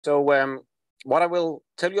So what I will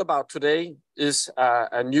tell you about today is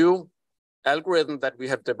a new algorithm that we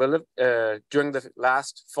have developed during the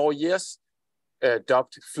last 4 years,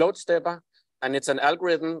 dubbed FloatStepper, and it's an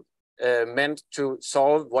algorithm meant to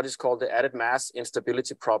solve what is called the added mass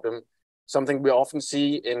instability problem, something we often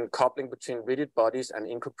see in coupling between rigid bodies and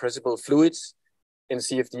incompressible fluids in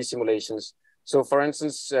CFD simulations. So for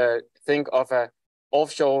instance, think of an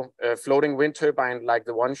offshore floating wind turbine like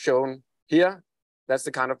the one shown here. That's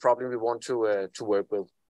the kind of problem we want to work with.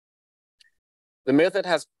 The method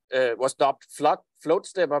was dubbed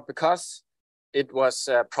FloatStepper because it was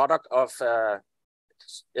a product of a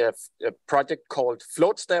project called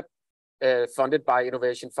FloatStep, funded by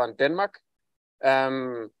Innovation Fund Denmark,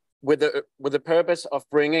 with the purpose of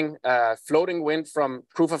bringing floating wind from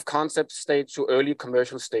proof of concept stage to early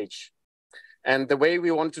commercial stage. And the way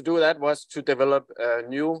we wanted to do that was to develop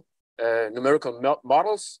new numerical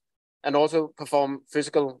models and also perform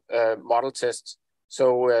physical model tests.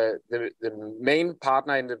 So the main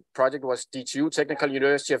partner in the project was DTU, Technical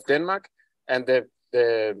University of Denmark, and the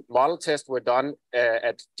model tests were done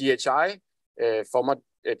at DHI, former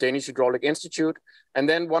Danish Hydraulic Institute. And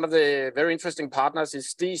then one of the very interesting partners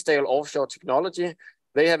is Stigsdal Offshore Technology.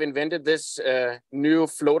 They have invented this new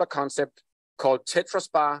floater concept called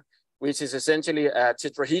Tetraspar, which is essentially a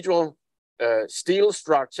tetrahedral steel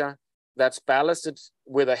structure that's ballasted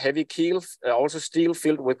with a heavy keel, also steel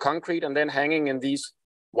filled with concrete, and then hanging in these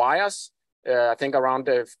wires, I think around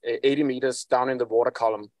 80 meters down in the water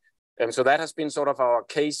column. And so that has been sort of our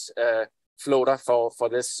case floater for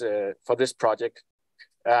this project.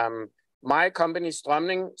 My company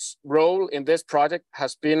Strømning's role in this project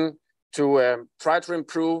has been to try to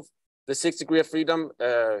improve the 6 degree of freedom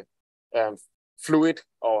fluid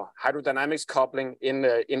or hydrodynamics coupling in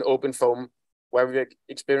OpenFOAM, where we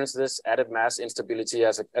experience this added mass instability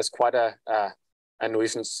as quite a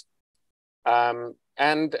nuisance.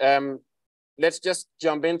 Let's just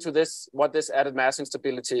jump into this, what this added mass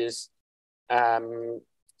instability is.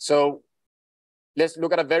 So let's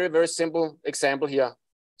look at a very, very simple example here.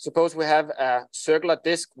 Suppose we have a circular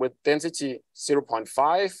disk with density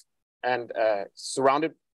 0.5 and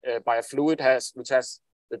surrounded by a fluid which has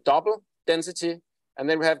the double density, and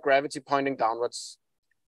then we have gravity pointing downwards.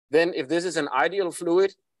 Then if this is an ideal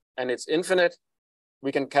fluid and it's infinite,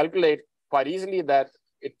 we can calculate quite easily that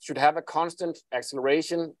it should have a constant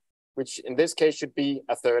acceleration, which in this case should be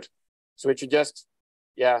 1/3. So it should just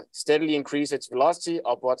steadily increase its velocity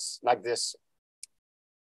upwards like this.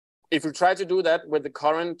 If we try to do that with the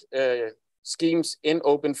current schemes in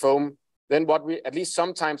OpenFOAM, then what we, at least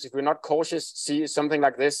sometimes, if we're not cautious, see something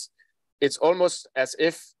like this. It's almost as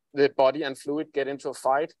if the body and fluid get into a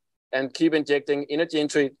fight and keep injecting energy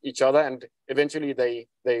into each other, and eventually the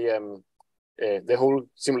whole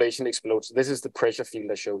simulation explodes. This is the pressure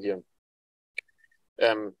field I show here.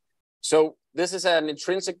 So this is an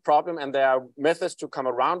intrinsic problem, and there are methods to come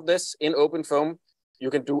around this in OpenFOAM. You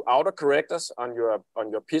can do outer correctors on your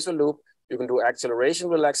piezo loop. You can do acceleration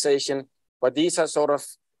relaxation, but these are sort of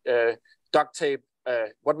duct tape.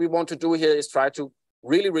 What we want to do here is try to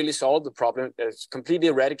really solve the problem, completely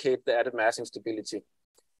eradicate the added mass instability.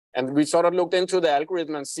 And we sort of looked into the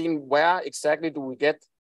algorithm and seen where exactly do we get,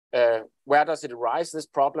 where does it arise, this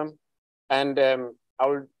problem? And I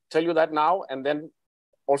will tell you that now, and then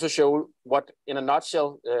also show what, in a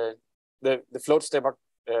nutshell, the FloatStepper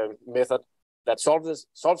method that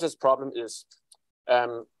solves this problem is.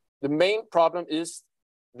 The main problem is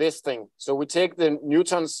this thing. So we take the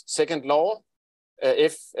Newton's second law,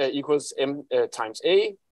 F equals m times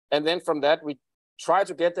a, and then from that we try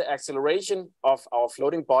to get the acceleration of our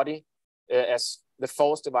floating body as the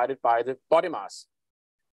force divided by the body mass.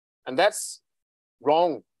 And that's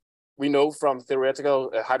wrong, we know from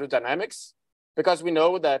theoretical hydrodynamics, because we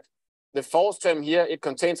know that the force term here, it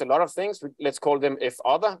contains a lot of things. Let's call them F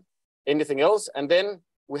other, anything else. And then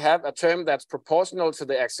we have a term that's proportional to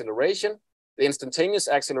the acceleration, the instantaneous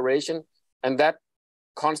acceleration, and that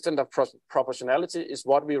constant of proportionality is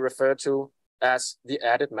what we refer to as the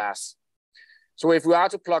added mass. So if we are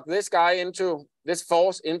to plug this guy into, this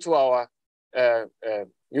force into our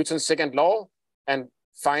Newton's second law and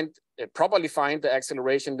properly find the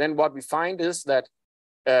acceleration, then what we find is that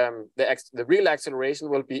the real acceleration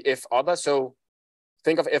will be F other. So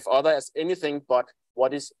think of F other as anything but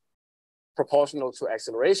what is proportional to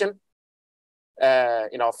acceleration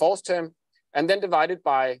in our force term, and then divided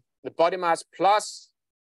by the body mass plus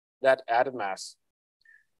that added mass.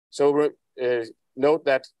 So note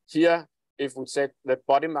that here, if we set the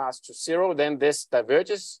body mass to 0, then this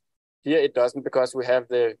diverges. Here it doesn't, because we have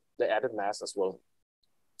the added mass as well.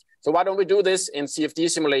 So why don't we do this in CFD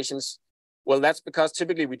simulations? Well, that's because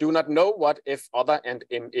typically we do not know what F other and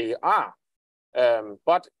MA are.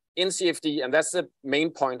 But in CFD, and that's the main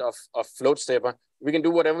point of FloatStepper, we can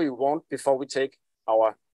do whatever we want before we take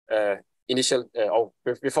our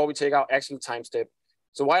before we take our actual time step.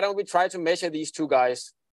 So why don't we try to measure these two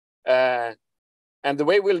guys? And the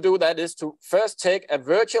way we'll do that is to first take a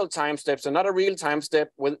virtual time step, so not a real time step,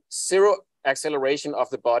 with 0 acceleration of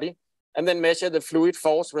the body, and then measure the fluid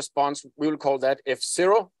force response. We will call that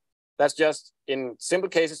F0. That's just, in simple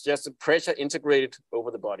cases, just the pressure integrated over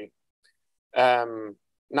the body.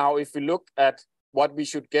 Now, if we look at what we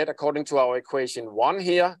should get according to our equation 1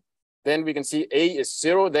 here, then we can see A is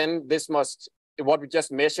 0. Then this must, what we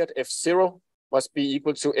just measured, F0, must be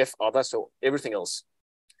equal to F other, so everything else.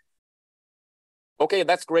 Okay,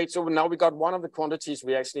 that's great. So now we got one of the quantities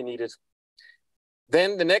we actually needed.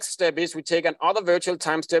 Then the next step is we take another virtual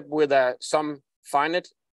time step with some finite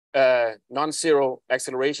non-zero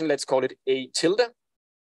acceleration. Let's call it A tilde.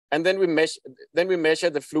 And then we measure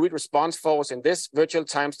the fluid response force in this virtual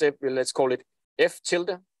time step. Let's call it F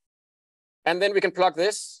tilde. And then we can plug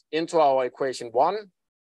this into our equation 1.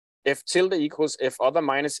 F tilde equals F other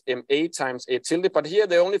minus MA times A tilde. But here,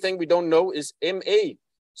 the only thing we don't know is MA.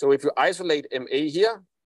 So if you isolate MA here,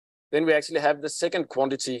 then we actually have the second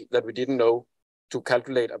quantity that we didn't know to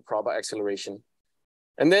calculate a proper acceleration.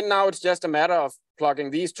 And then now it's just a matter of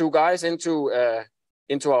plugging these two guys into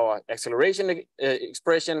our acceleration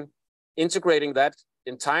expression, integrating that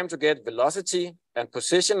in time to get velocity and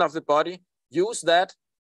position of the body, use that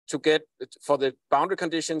to get for the boundary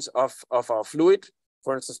conditions of our fluid,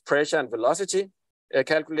 for instance, pressure and velocity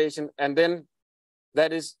calculation. And then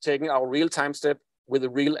that is taking our real time step with a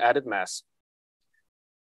real added mass.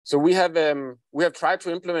 So we have tried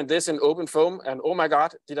to implement this in OpenFOAM, and oh my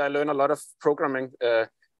God, did I learn a lot of programming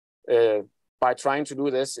by trying to do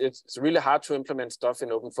this. It's really hard to implement stuff in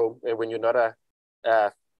OpenFOAM when you're not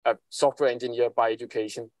a software engineer by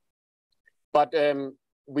education. But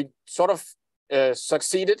we sort of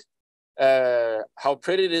succeeded. How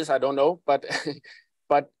pretty it is, I don't know, but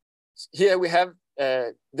but here we have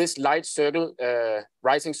this light circle,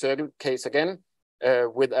 rising circle case again,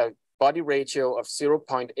 with a body ratio of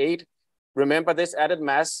 0.8. Remember, this added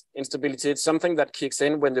mass instability, it's something that kicks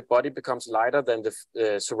in when the body becomes lighter than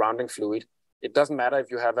the surrounding fluid. It doesn't matter if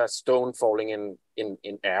you have a stone falling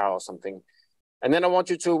in air or something. And then I want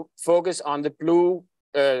you to focus on the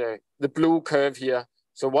blue curve here.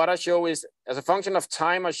 So what I show is, as a function of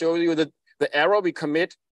time, I show you the error we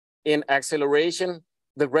commit in acceleration,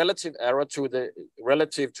 the relative error to the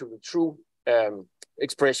relative to the true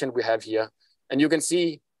expression we have here. And you can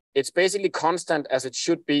see it's basically constant as it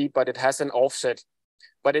should be, but it has an offset.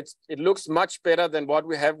 But it looks much better than what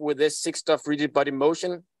we have with this 6-stuff rigid body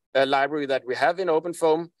motion library that we have in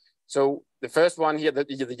OpenFOAM. So the first one here,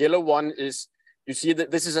 the yellow one, is, you see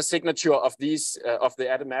that this is a signature of these of the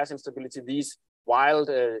added mass instability, these wild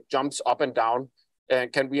jumps up and down.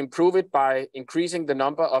 Can we improve it by increasing the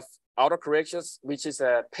number of autocorrectors, which is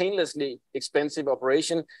a painlessly expensive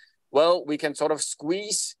operation? Well, we can sort of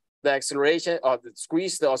squeeze the acceleration or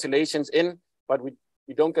squeeze the oscillations in, but we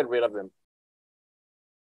don't get rid of them.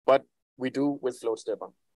 But we do with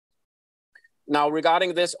FloatStepper. Now,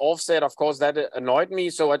 regarding this offset, of course, that annoyed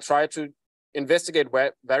me. So I tried to investigate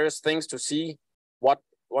various things to see what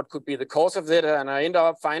could be the cause of it. And I ended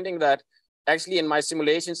up finding that actually in my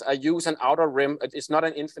simulations, I use an outer rim. It's not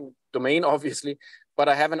an infinite domain, obviously, but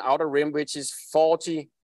I have an outer rim, which is 40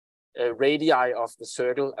 radii of the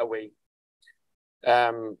circle away.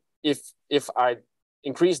 If I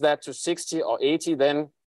increase that to 60 or 80, then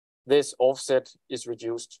this offset is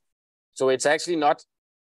reduced. So it's actually not,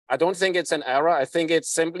 I don't think it's an error. I think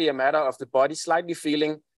it's simply a matter of the body slightly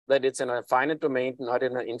feeling that it's in a finite domain, not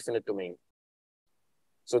in an infinite domain.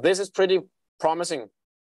 So this is pretty promising,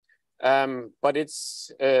 but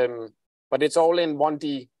it's all in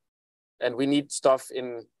 1D, and we need stuff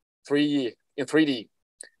in 3D.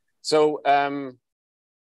 So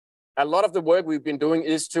a lot of the work we've been doing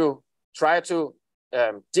is to try to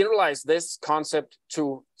generalize this concept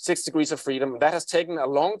to 6 degrees of freedom. That has taken a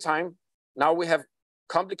long time. Now we have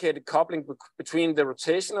complicated coupling between the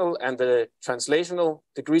rotational and the translational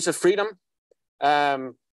degrees of freedom.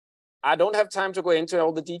 I don't have time to go into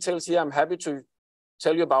all the details here. I'm happy to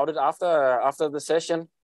tell you about it after the session.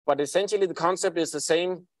 But essentially, the concept is the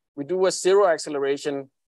same. We do a 0 acceleration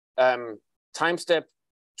time step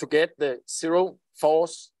to get the 0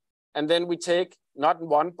 force. And then we take not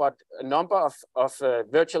one, but a number of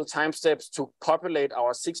virtual time steps to populate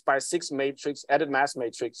our 6x6 matrix, added mass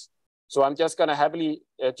matrix. So I'm just going to happily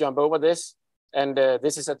jump over this. And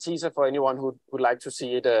this is a teaser for anyone who would like to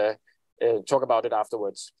see it, talk about it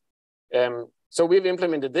afterwards. So we've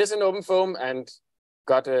implemented this in OpenFOAM and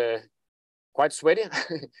got quite sweaty,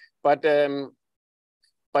 but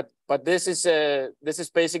this is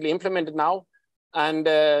basically implemented now, and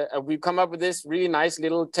we come up with this really nice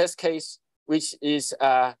little test case, which is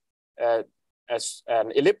an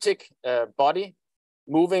elliptic body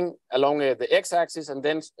moving along the x-axis and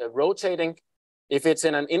then rotating. If it's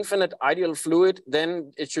in an infinite ideal fluid,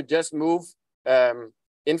 then it should just move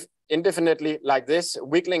indefinitely like this,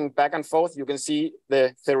 wiggling back and forth. You can see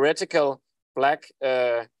the theoretical black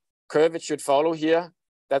curve it should follow here.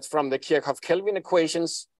 That's from the Kirchhoff-Kelvin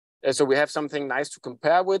equations. So we have something nice to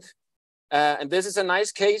compare with. And this is a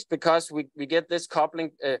nice case because we get this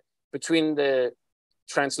coupling between the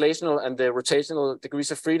translational and the rotational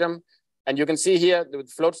degrees of freedom. And you can see here the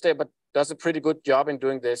FloatStepper does a pretty good job in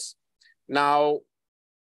doing this. Now,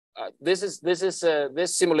 this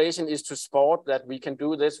simulation is to sport that we can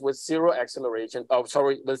do this with zero acceleration. Oh,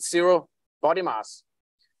 sorry, with zero body mass.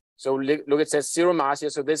 So look, it says zero mass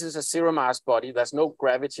here. So this is a zero mass body. There's no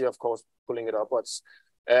gravity, of course, pulling it upwards.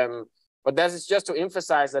 But that is just to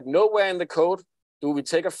emphasize that nowhere in the code do we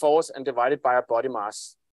take a force and divide it by a body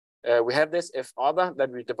mass. We have this F other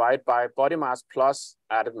that we divide by body mass plus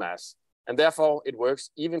added mass. And therefore, it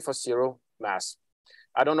works even for zero mass.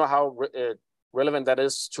 I don't know how relevant that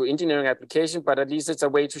is to engineering application, but at least it's a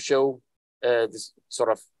way to show this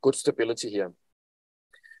sort of good stability here.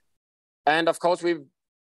 And of course, we've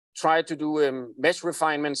tried to do mesh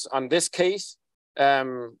refinements on this case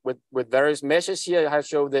with various meshes here. I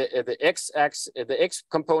show the x-axis, the x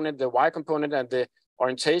component, the y component, and the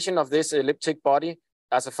orientation of this elliptic body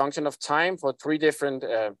as a function of time for 3 different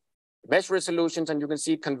mesh resolutions, and you can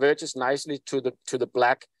see it converges nicely to the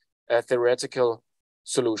black theoretical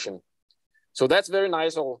solution. So that's very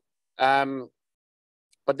nice.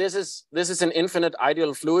 But this is an infinite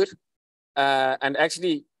ideal fluid, and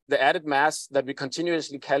actually the added mass that we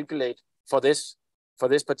continuously calculate for this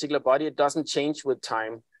particular body, it doesn't change with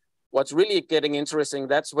time. What's really getting interesting,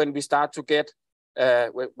 that's when we start to get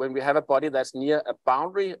when we have a body that's near a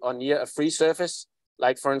boundary or near a free surface.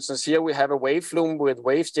 Like for instance, here we have a wave flume with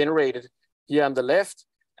waves generated here on the left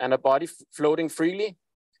and a body floating freely.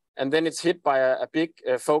 And then it's hit by a big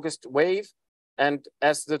focused wave. And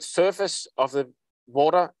as the surface of the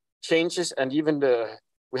water changes, and even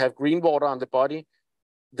we have green water on the body,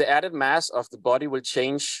 the added mass of the body will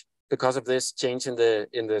change because of this change in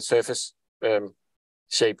the surface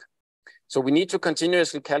shape. So we need to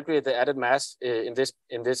continuously calculate the added mass in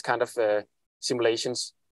this kind of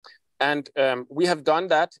simulations. And we have done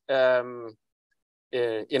that and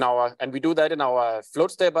we do that in our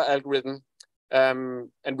FloatStepper algorithm.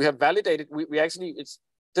 And we have validated, we actually, it's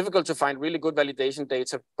difficult to find really good validation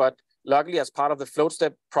data, but luckily as part of the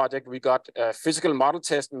FloatStepper project, we got a physical model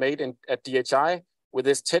test made at DHI with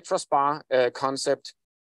this tetraspar concept.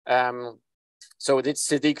 So it's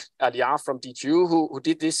Siddiq Aliar from DTU who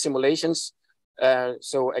did these simulations.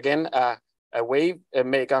 So again, a wave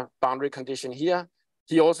maker boundary condition here.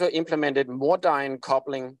 He also implemented Moordyne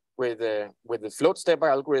coupling with the FloatStepper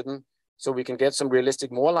algorithm, so we can get some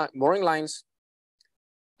realistic mooring lines.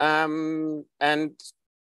 And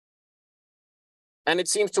it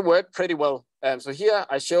seems to work pretty well. So here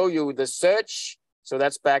I show you the surge. So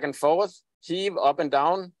that's back and forth, heave up and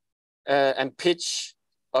down, and pitch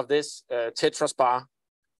of this tetraspar,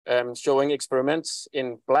 showing experiments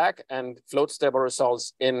in black and FloatStepper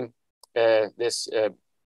results in this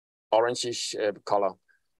orangish color.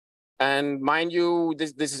 And mind you,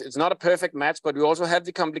 it's not a perfect match, but we also have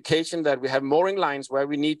the complication that we have mooring lines where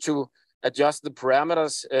we need to adjust the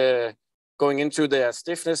parameters going into their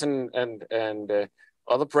stiffness and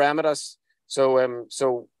other parameters. So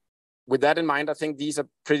so with that in mind, I think these are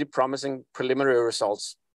pretty promising preliminary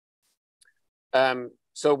results.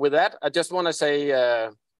 So with that, I just want to say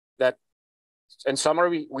that in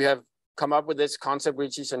summary, we have come up with this concept,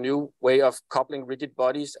 which is a new way of coupling rigid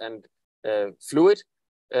bodies and fluid.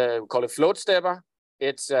 We call it FloatStepper.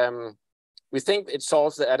 It's we think it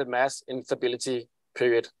solves the added mass instability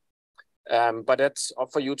period. But that's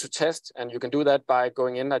up for you to test, and you can do that by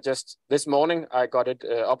going in. This morning I got it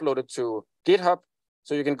uploaded to GitHub,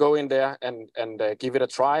 so you can go in there and give it a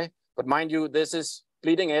try. But mind you, this is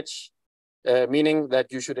bleeding edge, meaning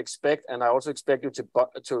that you should expect, and I also expect you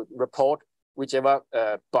to report whichever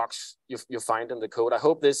bugs you find in the code. I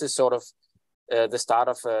hope this is sort of the start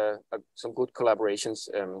of some good collaborations.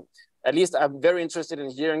 At least I'm very interested in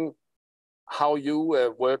hearing how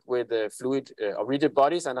you work with fluid or rigid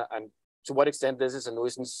bodies, and to what extent this is a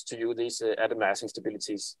nuisance to you, these added mass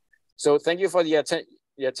instabilities. So thank you for the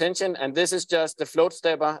attention. And this is just the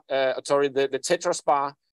FloatStepper, sorry, the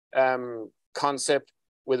tetraspar concept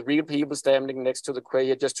with real people standing next to the quay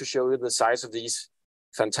here just to show you the size of these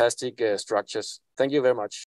fantastic structures. Thank you very much.